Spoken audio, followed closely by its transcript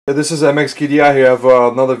This is MXKDI here. I have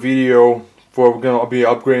another video for we're gonna be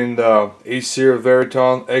upgrading the Acer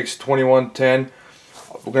Veriton X2110.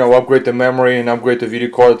 We're gonna upgrade the memory and upgrade the video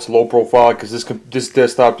card. It's low profile because this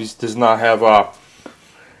desktop does not have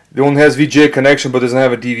it only has VGA connection but doesn't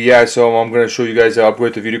have a DVI. So I'm gonna show you guys how to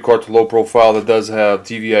upgrade the video card to low profile. That does have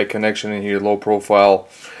DVI connection in here, low profile.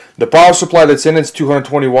 The power supply that's in it's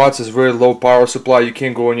 220 watts. It's a very low power supply. You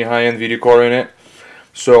can't go any high-end video card in it.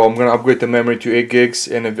 So I'm going to upgrade the memory to 8 gigs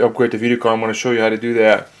and upgrade the video card. I'm going to show you how to do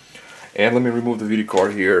that. And let me remove the video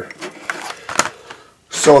card here.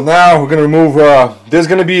 So now we're going to remove, there's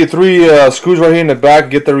going to be 3 screws right here in the back.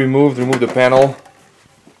 Get that removed, remove the panel.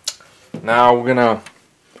 Now we're going to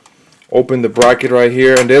open the bracket right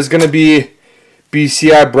here. And there's going to be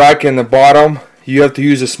PCI bracket in the bottom. You have to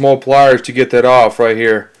use a small pliers to get that off right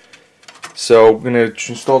here. So we're going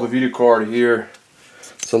to install the video card here.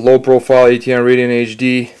 It's a low profile ATN Radeon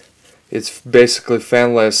HD. It's basically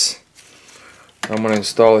fanless. I'm going to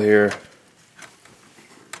install it here.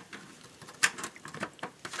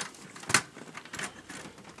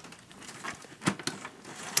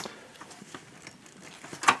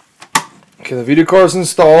 Okay, the video card is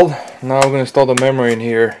installed. Now we're going to install the memory in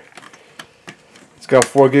here. It's got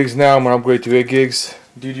 4 gigs now. I'm going to upgrade to 8 gigs.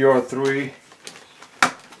 DDR3.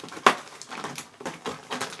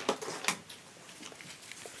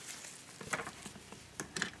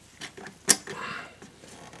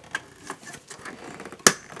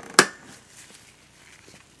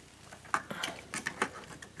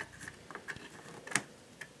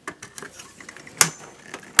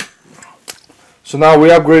 So now we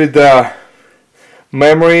upgraded the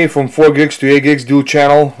memory from 4 gigs to 8 gigs dual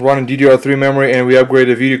channel running DDR3 memory, and we upgraded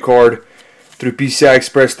the video card through PCI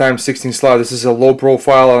Express times 16 slot. This is a low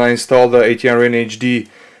profile, and I installed the ATN Radeon HD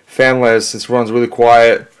fanless. It runs really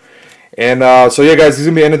quiet. And so yeah guys, this is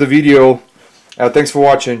going to be the end of the video. Thanks for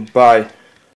watching. Bye.